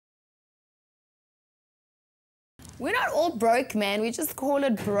We're not all broke, man. We just call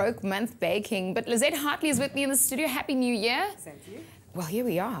it broke month baking. But Lizette Hartley is with me in the studio. Happy New Year. Thank you. Well, here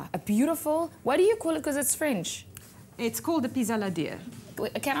we are. A beautiful, what do you call it because it's French? It's called the pizza la dire.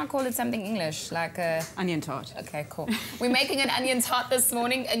 Can I call it something English, like a... Onion tart. Okay, cool. We're making an onion tart this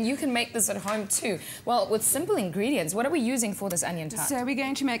morning, and you can make this at home too. Well, with simple ingredients. What are we using for this onion tart? So we're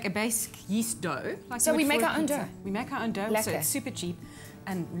going to make a basic yeast dough. Like so we make our own dough? We make our own dough, Lekker. so it's super cheap.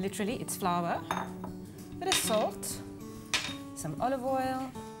 And literally, it's flour, a bit of salt, some olive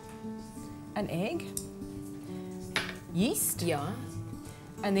oil, an egg, yeast. Yeah.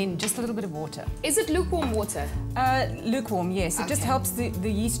 And then just a little bit of water. Is it lukewarm water? Lukewarm, yes. It just helps the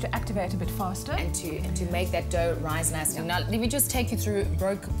yeast to activate a bit faster. And to make that dough rise nicely. Yeah. Now, let me just take you through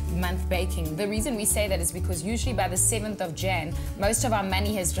broke month baking. The reason we say that is because usually by the 7th of Jan, most of our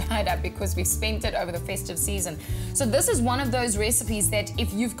money has dried up because we've spent it over the festive season. So this is one of those recipes that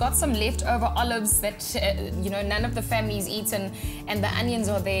if you've got some leftover olives that, you know, none of the family's eaten and the onions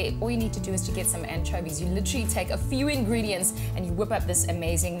are there, all you need to do is to get some anchovies. You literally take a few ingredients and you whip up this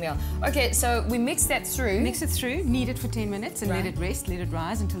amazing meal. Okay, so we mix that through. Mix it through, knead it for 10 minutes and let it rest, let it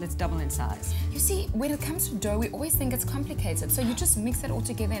rise until it's double in size. You see, when it comes to dough, we always think it's complicated. So you just mix it all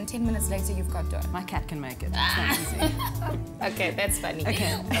together and 10 minutes later you've got dough. My cat can make it. It's not easy. Okay, that's funny.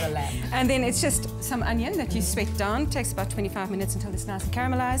 Okay. And then it's just some onion that you sweat down. It takes about 25 minutes until it's nice and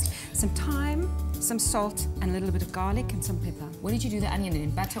caramelized. Some thyme, some salt, and a little bit of garlic and some pepper. What did you do the onion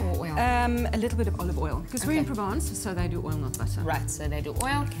in? Butter or oil? A little bit of olive oil. Because we're in Provence, so they do oil, not butter. Right, so they do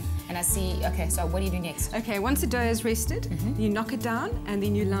oil. Okay. And I see, okay, so what do you do next? Okay, once the dough is rested, you knock it down and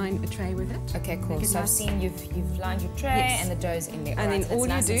then you line a tray with it. Okay, cool. So I've seen you've lined your tray and the dough's in there. And then all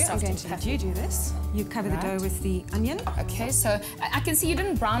you do, I'm going to let you do this. You cover the dough with the onion. Okay, so I can see you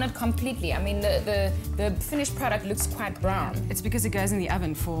didn't brown it completely. I mean, the finished product looks quite brown. It's because it goes in the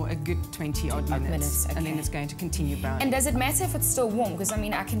oven for a good 20-odd minutes. Okay. And then it's going to continue browning. And does it matter if it's still warm? Because, I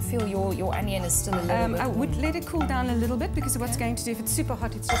mean, I can feel your onion is still a little bit I warm. would let it cool down a little bit because what's going to do, if it's super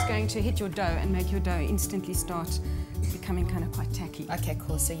hot, it's just going to hit your dough and make your dough instantly start becoming kind of quite tacky. Okay,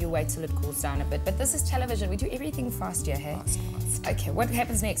 cool. So you wait till it cools down a bit. But this is television. We do everything fast here, hey? Fast. Okay, what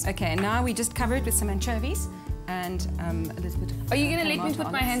happens next? Okay, now we just cover it with some anchovies and a little bit of... Are you going to let me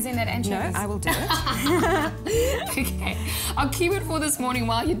put my hands in that anchovies? No, I will do it. Okay. Our keyword for this morning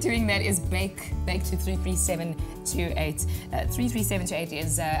while you're doing that is bake. Bake to 33728. 33728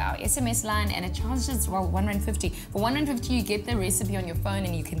 is our SMS line, and it charges, well, R1.50. For R1.50, you get the recipe on your phone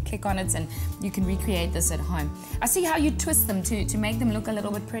and you can click on it and you can recreate this at home. I see how you twist them to make them look a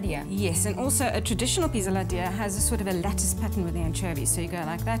little bit prettier. Yes, and also a traditional pizza la dire has a sort of a lattice pattern with the anchovies. So you go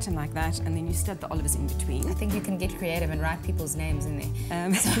like that, and then you stud the olives in between. I think you can get creative and write people's names in there.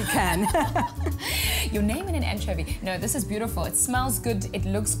 You can. Your name in an anchovy. No, this is beautiful. It smells good, it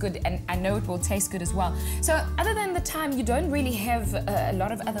looks good, and I know it will taste good as well. So other than the thyme, you don't really have a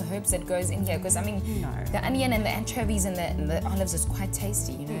lot of other herbs that goes in here, because I mean, the onion and the anchovies and the olives is quite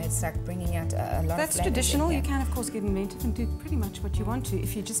tasty, you know. It's like bringing out a lot That's of traditional. You can, of course, get inventive and do pretty much what you want to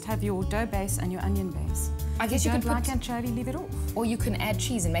if you just have your dough base and your onion base. I guess you could like anchovy, leave it off. Or you can add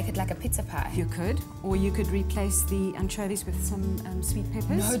cheese and make it like a pizza pie. You could. Or you could replace the anchovies with some sweet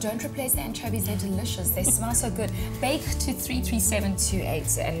peppers. No, don't replace the anchovies. They're delicious. They smell so good. Bake to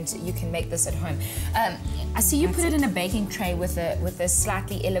 33728 and you can make this at home. I see you put it in a baking tray with a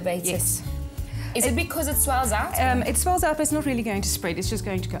slightly elevated... Yes. Is it because it swells out? It swells out, but it's not really going to spread. It's just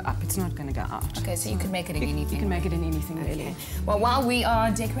going to go up. It's not going to go out. Okay, so you can make it in anything. You can make it in anything, really. Well, while we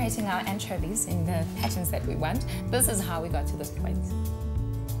are decorating our anchovies in the patterns that we want, this is how we got to this point.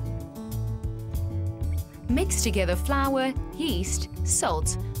 Mix together flour, yeast,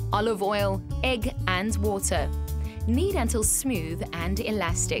 salt, olive oil, egg and water. Knead until smooth and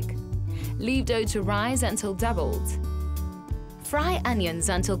elastic. Leave dough to rise until doubled. Fry onions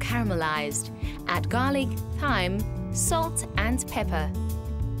until caramelized. Add garlic, thyme, salt and pepper.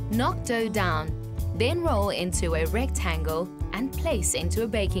 Knock dough down, then roll into a rectangle and place into a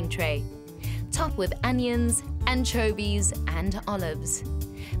baking tray. Top with onions, anchovies and olives.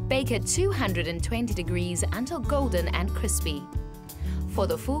 Bake at 220 degrees until golden and crispy. For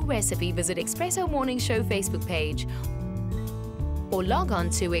the full recipe, visit Expresso Morning Show Facebook page or log on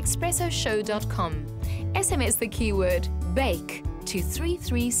to expressoshow.com. SMS the keyword BAKE to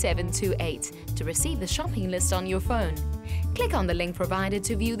 33728 to receive the shopping list on your phone. Click on the link provided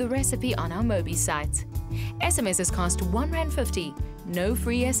to view the recipe on our Mobi site. SMSs cost R1.50. No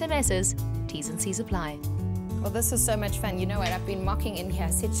free SMSs. T's and C's apply. Well, this is so much fun. You know what? I've been mocking in here.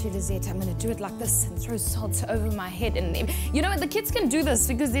 I said to Lizette, I'm going to do it like this and throw salt over my head. And you know what? The kids can do this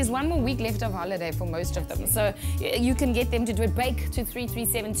because there's one more week left of holiday for most of them. So you can get them to do it. Bake to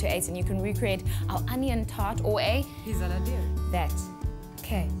 337 to 8, and you can recreate our onion tart or a... Here's an idea. That.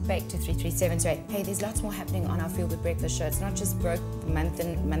 Okay, bake to 337 to 8. Hey, there's lots more happening on our Feel Good Breakfast show. It's not just broke month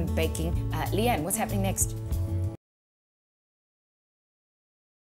and month baking. Leigh-Anne, what's happening next?